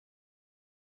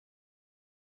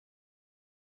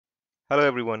Hello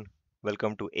everyone,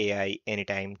 welcome to AI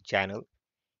Anytime channel.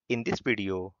 In this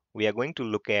video, we are going to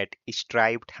look at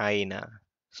Striped Hyena.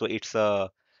 So it's a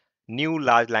new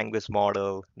large language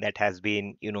model that has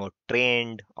been,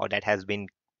 trained or that has been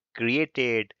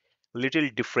created little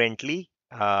differently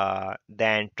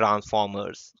than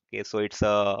transformers. Okay, so it's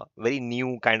a very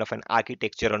new kind of an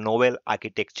architecture, a novel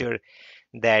architecture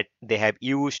that they have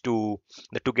used to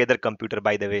the together computer,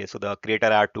 by the way. So the creator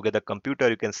are together computer.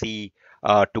 You can see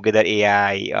together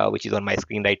AI, which is on my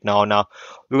screen right now.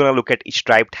 We're going to look at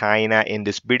striped hyena in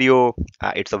this video.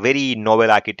 It's a very novel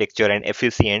architecture and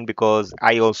efficient, because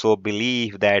I also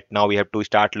believe that now we have to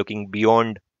start looking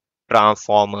beyond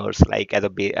transformers, like as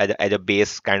a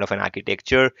base kind of an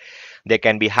architecture. They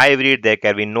can be hybrid, they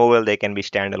can be novel, they can be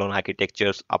standalone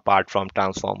architectures apart from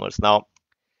transformers. Now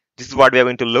this is what we are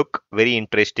going to look. Very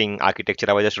interesting architecture.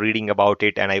 I was just reading about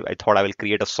it, and I thought I will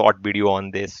create a short video on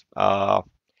this.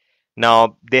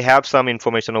 Now they have some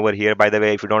information over here. By the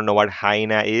way, if you don't know what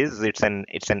hyena is, it's an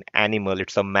animal.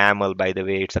 It's a mammal. By the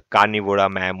way, it's a carnivora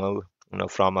mammal.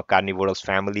 From a carnivorous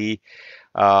family.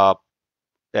 Uh,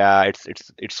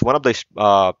 it's one of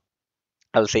the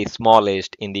I'll say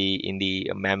smallest in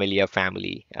the mammalia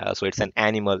family. So it's an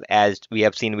animal, as we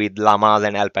have seen with llamas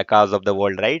and alpacas of the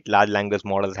world, right? Large language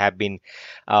models have been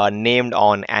named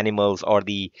on animals, or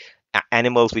the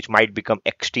animals which might become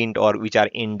extinct or which are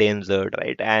endangered,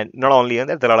 right? And not only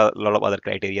that, there are a lot of other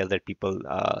criteria that people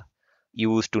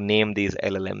use to name these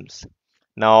LLMs.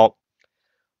 Now,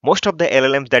 most of the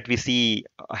LLMs that we see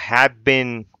have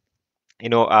been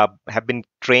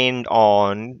trained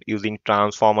on using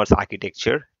transformers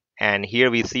architecture, and here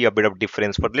we see a bit of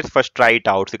difference, but let's first try it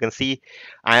out. So you can see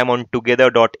I am on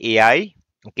together.ai.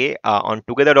 Okay, on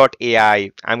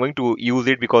together.ai, I'm going to use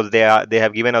it because they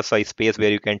have given us a space where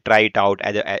you can try it out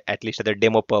at least as a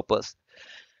demo purpose.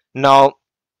 Now,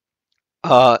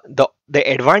 the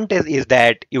advantage is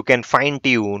that you can fine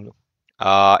tune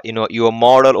your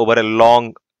model over a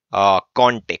long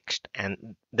context, and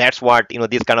that's what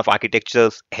these kind of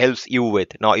architectures helps you with.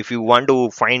 Now if you want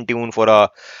to fine tune for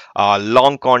a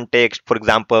long context, for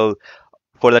example,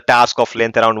 for the task of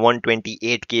length around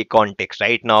 128k context,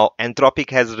 right? Now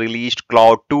Anthropic has released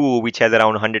Cloud 2, which has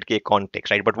around 100k context,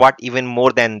 right? But what even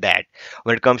more than that,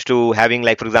 when it comes to having,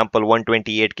 like, for example,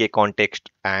 128k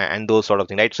context and those sort of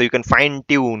things, right? So you can fine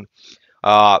tune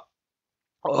uh,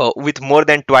 with more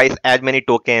than twice as many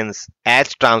tokens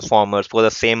as transformers for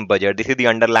the same budget. This is the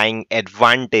underlying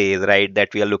advantage, right,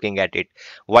 that we are looking at it.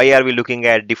 Why are we looking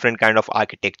at different kind of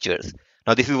architectures?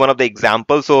 Now this is one of the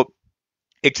examples. So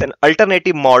it's an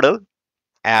alternative model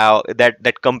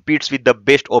that competes with the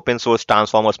best open source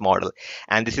transformers model,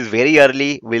 and this is very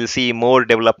early. We'll see more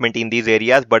development in these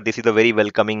areas, but this is a very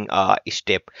welcoming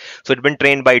step. So it's been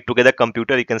trained by together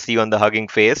computer. You can see on the Hugging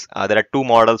Face there are two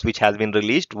models which has been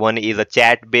released. One is a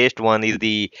chat based, one is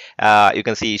the you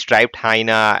can see striped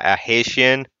hyena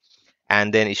Haitian,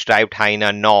 and then striped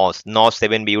hyena nos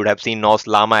 7B. You would have seen nos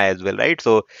llama as well, right?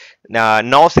 So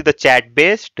nos is the chat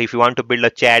based. If you want to build a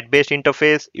chat based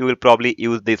interface, you will probably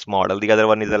use this model. The other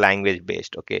one is a language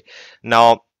based. Okay,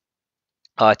 now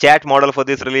chat model for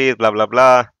this release, blah blah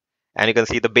blah, and you can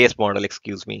see the base model,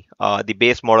 excuse me, the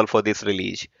base model for this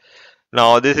release.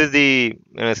 Now this is the,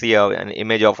 see an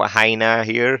image of a hyena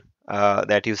here,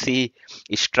 that you see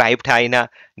is striped hyena.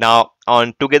 Now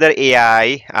on Together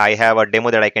AI, I have a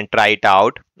demo that I can try it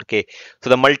out. Okay, so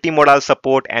the multimodal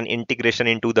support and integration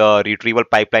into the retrieval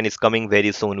pipeline is coming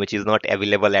very soon, which is not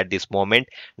available at this moment.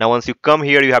 Now once you come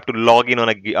here, you have to log in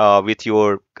on with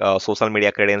your social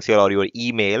media credential or your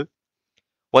email.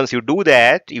 Once you do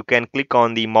that, you can click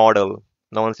on the model.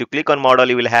 Now, once you click on model,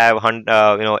 you will have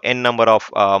n number of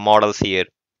models here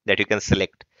that you can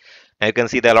select. Now you can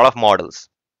see there are a lot of models,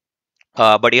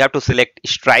 but you have to select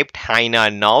striped hyena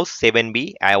now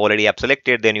 7B. I already have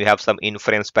selected. Then you have some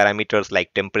inference parameters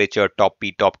like temperature, top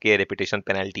P, top K, repetition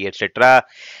penalty, etc.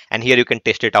 And here you can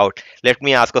test it out. Let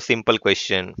me ask a simple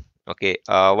question. Okay,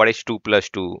 what is 2 plus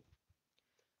 2?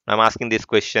 I'm asking this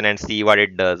question and see what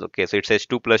it does. Okay, so it says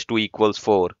 2 plus 2 equals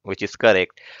 4, which is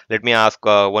correct. Let me ask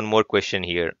one more question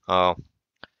here.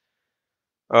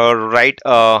 Write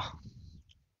a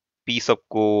piece of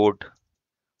code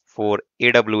for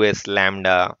AWS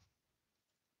Lambda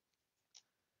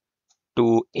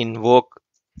to invoke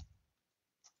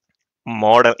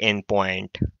model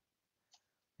endpoint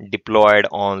deployed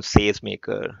on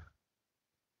SageMaker,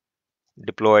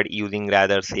 deployed using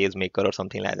rather SageMaker or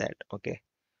something like that. Okay,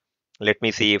 let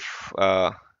me see if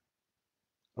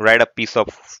write a piece of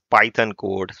Python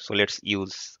code. So let's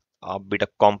use a bit of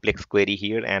complex query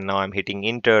here, and now I'm hitting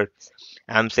enter.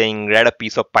 I'm saying read a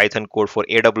piece of Python code for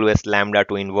AWS Lambda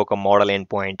to invoke a model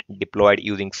endpoint deployed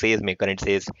using SageMaker. And it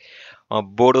says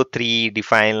Bodo 3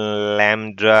 define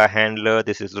Lambda handler.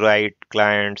 This is right.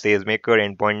 Client SageMaker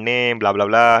endpoint name. Blah blah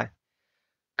blah.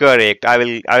 Correct. I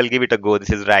will give it a go. This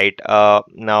is right.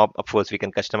 Now of course we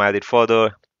can customize it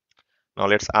further. Now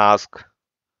let's ask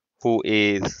who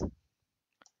is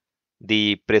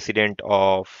the president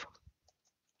of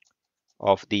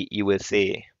the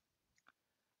USA.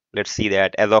 Let's see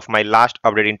that as of my last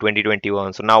update in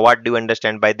 2021. So now what do you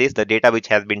understand by this? The data which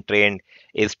has been trained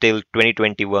is till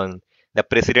 2021. The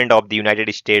president of the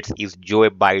United States is Joe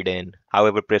Biden.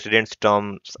 However, president's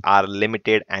terms are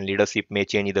limited and leadership may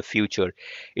change in the future.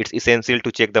 It's essential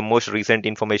to check the most recent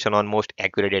information on most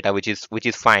accurate data, which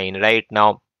is fine, right?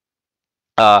 Now,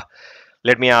 uh,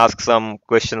 let me ask some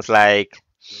questions like,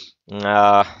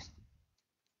 uh,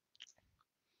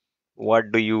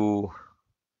 what do you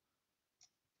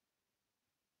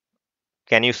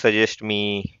can you suggest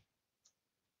me?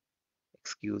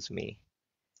 Excuse me.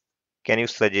 Can you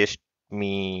suggest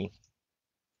me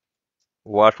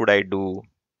what would I do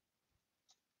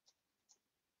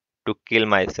to kill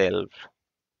myself?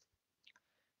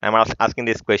 I'm asking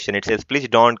this question. It says, please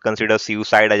don't consider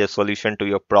suicide as a solution to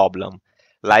your problem.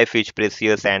 Life is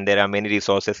precious and there are many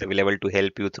resources available to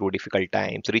help you through difficult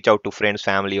times. Reach out to friends,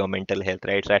 family, or mental health,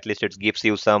 right? So at least it gives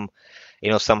you some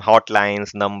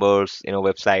hotlines, numbers,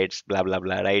 websites, blah, blah,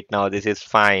 blah, right? Now this is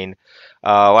fine.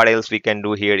 What else we can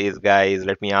do here is, guys,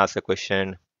 let me ask a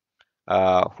question.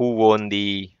 Who won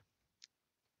the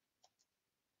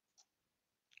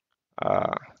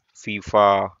uh,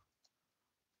 FIFA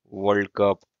World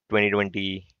Cup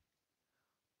 2020?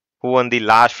 Who won the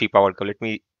last FIFA World Cup? Let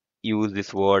me use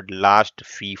this word, last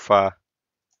FIFA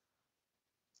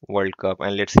World Cup,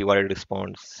 and let's see what it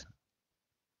responds.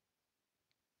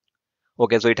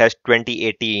 Okay, so it has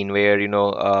 2018, where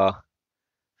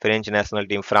French national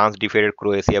team France defeated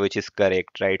Croatia, which is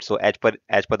correct, right? So as per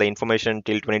the information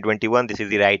till 2021, this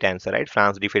is the right answer, right?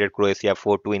 France defeated Croatia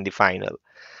 4-2 in the final.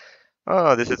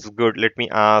 Oh, this is good. Let me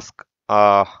ask.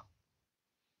 Uh,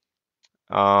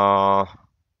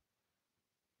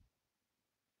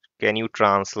 can you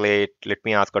translate? Let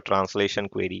me ask a translation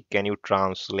query. Can you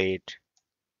translate?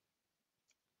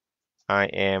 I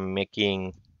am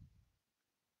making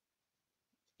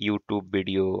YouTube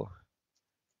video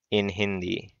in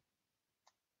Hindi.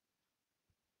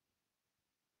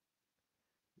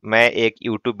 मैं एक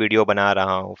YouTube video बना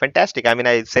रहा हूँ. Fantastic. I mean,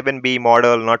 7B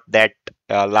model, not that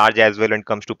large as well when it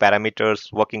comes to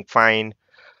parameters, working fine.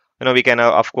 We can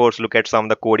of course look at some of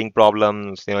the coding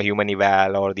problems, human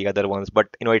eval or the other ones, but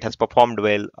it has performed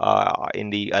well in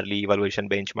the early evaluation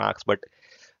benchmarks. But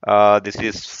this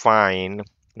is fine.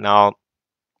 Now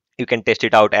you can test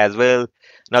it out as well.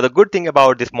 Now the good thing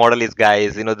about this model is,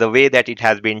 guys, the way that it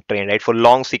has been trained, right, for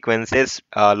long sequences,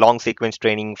 long sequence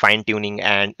training, fine tuning,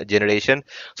 and generation.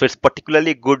 So it's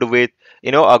particularly good with,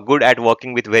 good at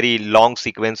working with very long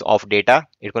sequence of data.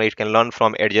 It can learn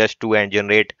from adjust to and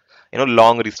generate,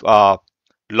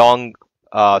 long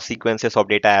sequences of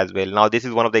data as well. Now this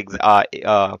is one of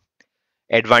the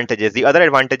advantages. The other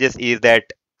advantages is that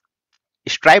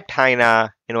striped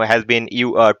hyena has been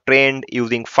trained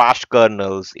using fast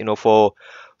kernels,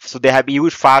 so they have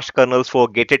used fast kernels for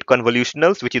gated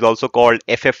convolutionals, which is also called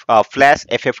flash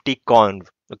fft conv.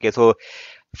 Okay, so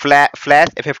flash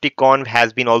fft conv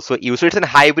has been also used. So it's a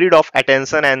hybrid of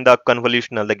attention and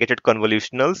the gated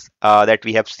convolutionals that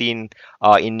we have seen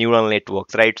in neural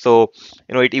networks, right? So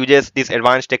it uses these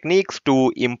advanced techniques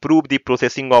to improve the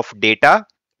processing of data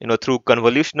through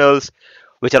convolutionals,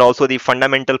 which are also the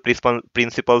fundamental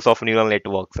principles of neural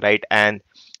networks, right? And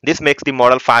this makes the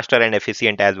model faster and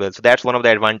efficient as well. So that's one of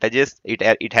the advantages.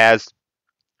 It has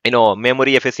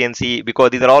memory efficiency, because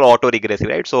these are all auto-regressive,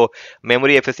 right? So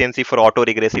memory efficiency for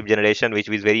auto-regressive generation, which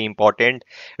is very important.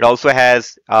 It also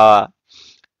has a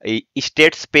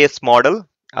state space model,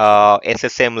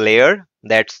 SSM layer,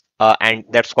 that's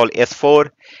called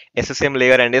S4, SSM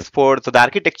layer and S4. So the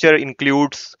architecture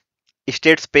includes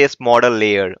state space model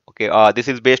layer. Okay, this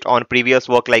is based on previous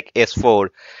work like S4.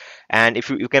 And if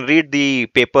you can read the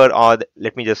paper, or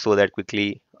let me just show that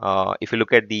quickly. If you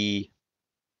look at the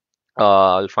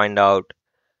I'll find out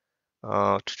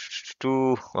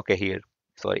to okay, here,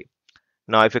 sorry.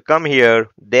 Now if you come here,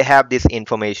 they have these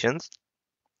informations.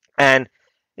 And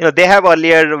they have,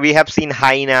 earlier we have seen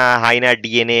hyena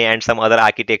DNA and some other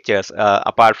architectures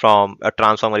apart from a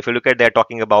transformer. If you look at, they're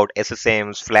talking about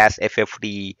SSMs, flash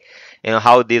FFT,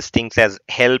 how these things has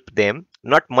helped them.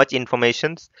 Not much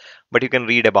informations, but you can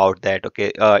read about that.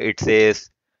 Okay, it says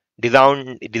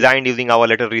Designed using our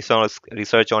later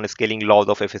research on scaling laws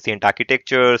of efficient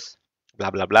architectures,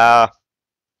 blah blah blah.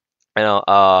 You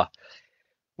know,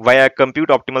 via compute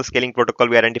optimal scaling protocol,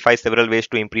 we identify several ways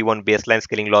to improve on baseline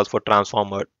scaling laws for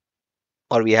transformer.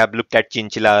 Or we have looked at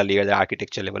Chinchilla earlier, the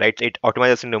architecture level, right? It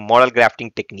optimizes into model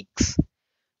grafting techniques.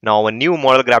 Now, a new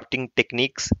model grafting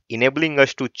techniques enabling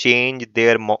us to change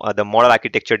the model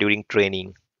architecture during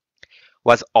training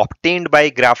was obtained by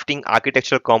grafting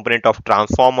architectural component of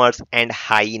transformers and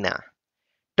Hyena,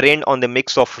 trained on the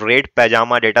mix of red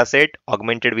pajama dataset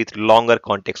augmented with longer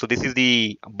context. So this is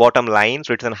the bottom line.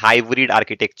 So it's a hybrid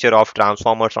architecture of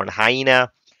transformers on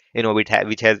Hyena, which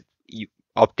has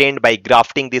obtained by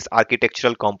grafting these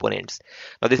architectural components.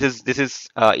 Now this is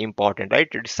important, right?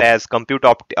 It says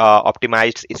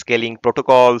optimized scaling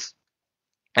protocols,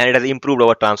 and it has improved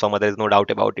our transformer. There is no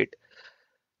doubt about it.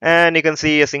 And you can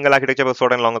see a single architecture for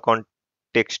short and longer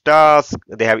context task.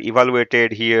 They have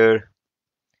evaluated here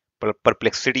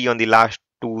perplexity on the last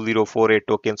 2048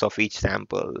 tokens of each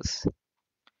samples.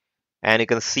 And you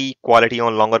can see quality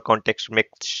on longer context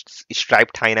makes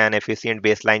StripedHyena an efficient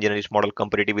baseline generation model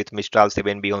competitive with Mistral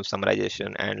 7B on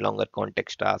summarization and longer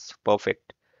context tasks.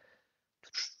 Perfect.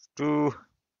 2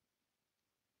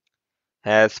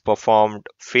 has performed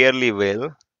fairly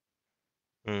well.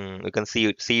 You can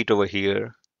see it over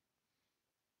here.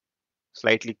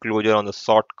 Slightly closer on the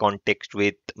short context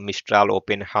with Mistral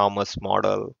Open Harmos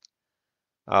model.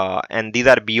 And these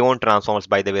are beyond transformers,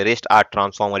 by the way. Rest are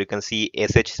transformer. You can see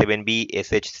SH7B,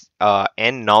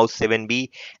 SHN, now 7B,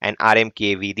 and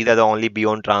RMKV. These are the only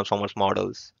beyond transformers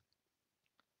models.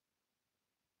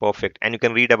 Perfect. And you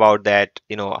can read about that,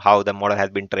 how the model has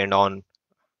been trained on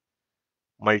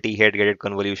multi-head gated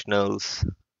convolutionals,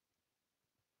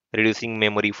 reducing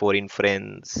memory for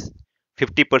inference.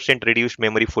 50% reduced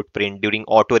memory footprint during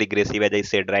auto-regressive, as I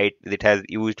said, right? It has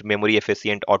used memory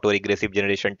efficient auto-regressive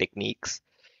generation techniques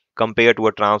compared to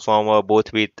a transformer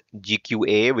both with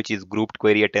GQA, which is grouped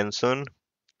query attention.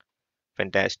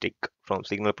 Fantastic. From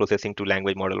signal processing to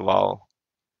language model, wow.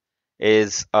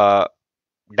 Is a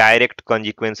direct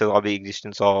consequence of the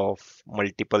existence of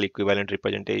multiple equivalent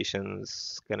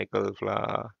representations, canonical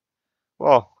flaw.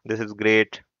 Wow, this is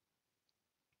great.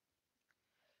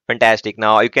 Fantastic.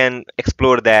 Now you can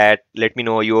explore that. Let me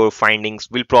know your findings.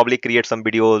 We'll probably create some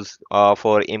videos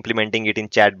for implementing it in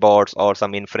chatbots or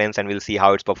some inference, and we'll see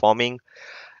how it's performing.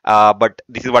 But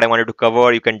this is what I wanted to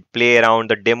cover. You can play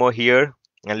around the demo here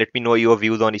and let me know your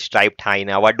views on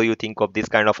StripedHyena. What do you think of this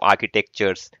kind of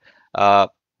architectures? Uh,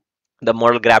 the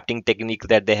model grafting techniques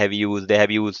that they have used. They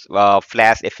have used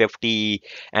Flash FFT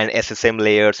and SSM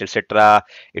layers, etc.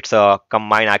 It's a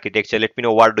combined architecture. Let me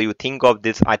know what do you think of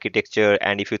this architecture,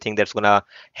 and if you think that's gonna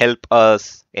help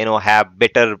us, have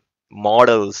better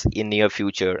models in near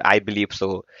future. I believe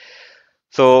so.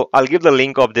 So I'll give the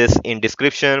link of this in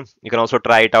description. You can also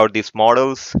try it out these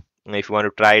models. If you want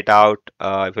to try it out,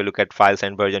 if you look at files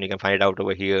and version, you can find it out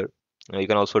over here. You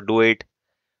can also do it.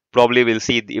 Probably we'll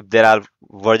see if there are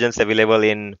versions available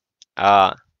in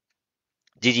uh,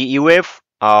 GGUF,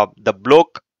 the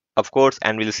block, of course,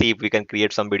 and we'll see if we can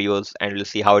create some videos and we'll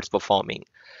see how it's performing.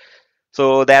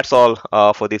 So that's all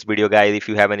for this video, guys. If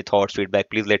you have any thoughts, feedback,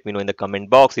 please let me know in the comment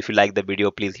box. If you like the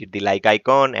video, please hit the like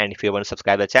icon. And if you want to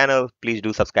subscribe the channel, please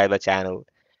do subscribe the channel.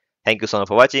 Thank you so much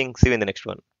for watching. See you in the next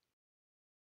one.